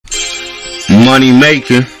Money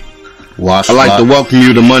making. I'd like to welcome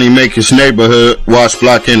you to Money Making's neighborhood, Wash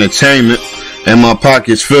Block Entertainment. And my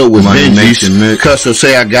pockets filled with Benjis. Cusso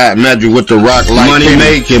say I got magic with the rock like money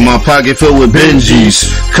making. My pocket filled with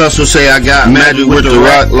Benjis. Cusso say I got magic with the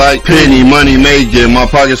rock like penny. Money making. My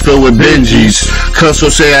pockets filled with Benjis.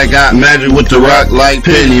 Cusso say I got magic with the rock like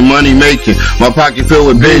penny. Money making. My pocket filled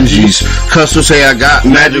with Benjis. Cusso say I got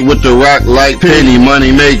magic with the rock like penny.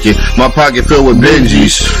 Money making. My pocket filled with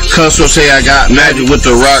Benjis. Cusso say I got magic with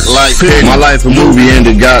the rock like penny. My life a movie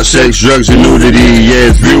ended. Got sex, drugs, and nudity.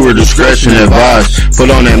 Yeah, viewer discretion advised.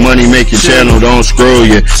 Put on that money making channel, don't scroll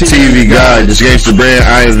your TV guide. This gangsta brand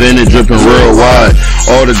I invented, dripping worldwide.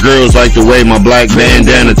 All the girls like the way my black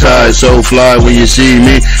bandana tied, so fly. When you see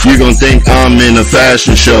me, you gon' think I'm in a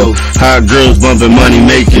fashion show. Hot girls bumping money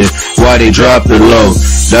making, why they drop it low?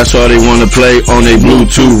 That's all they wanna play on their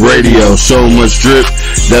Bluetooth radio. So much drip,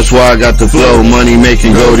 that's why I got the flow. Money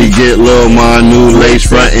making Goldie, get low. My new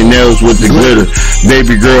lace front and nails with the glitter.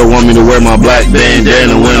 Baby girl want me to wear my black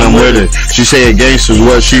bandana when I'm with her. She say a gangster's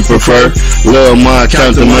what she prefer. Lil' Ma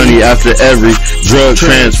count the money after every drug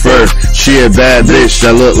transfer. She a bad bitch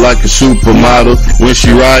that look like a supermodel. When she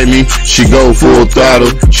ride me, she go full throttle.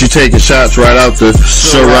 She taking shots right out the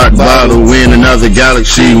Ciroc bottle. We in another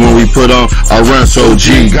galaxy when we put on our Run So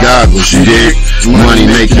G goggles. She did money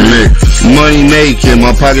making Mick. Money making,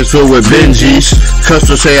 my pockets filled with Benjis.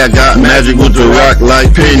 Custo say I got magic with the rock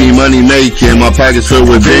like penny. Money making, my pockets filled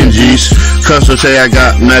with Benjis. Custo say I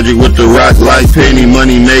got magic with the rock like penny.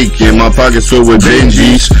 Money making, my pockets filled with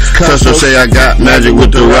Benjis. Custo say I got magic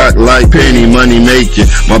with the rock like penny. Money making,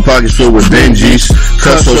 my pockets filled with Benjis.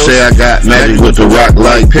 Custo say I got magic with the rock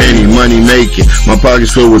like penny. Money making, my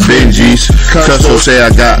pockets filled with Benjis. Custo say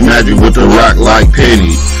I got magic with the rock like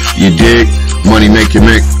penny. You dig? Money making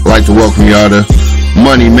Mick. Like to welcome y'all to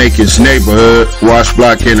Money Making's neighborhood, Wash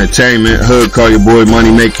Block Entertainment. Hood call your boy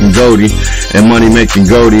Money Making Goldie. And Money Making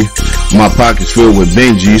Goldie, my pockets filled with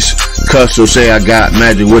Benjis. Cusso say I got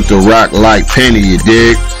magic with the rock like penny. You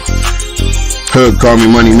dig? Hood call me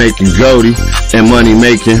Money Making Goldie. And Money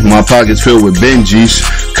Making, my pockets filled with Benjis.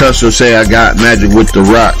 Cusso say I got magic with the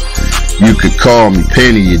rock. You could call me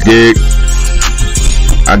Penny. You dig?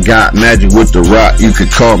 I got magic with the rock, you could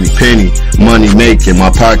call me Penny. Money making, my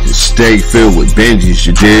pockets stay filled with Benjis,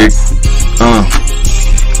 you dig?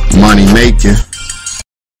 Money making.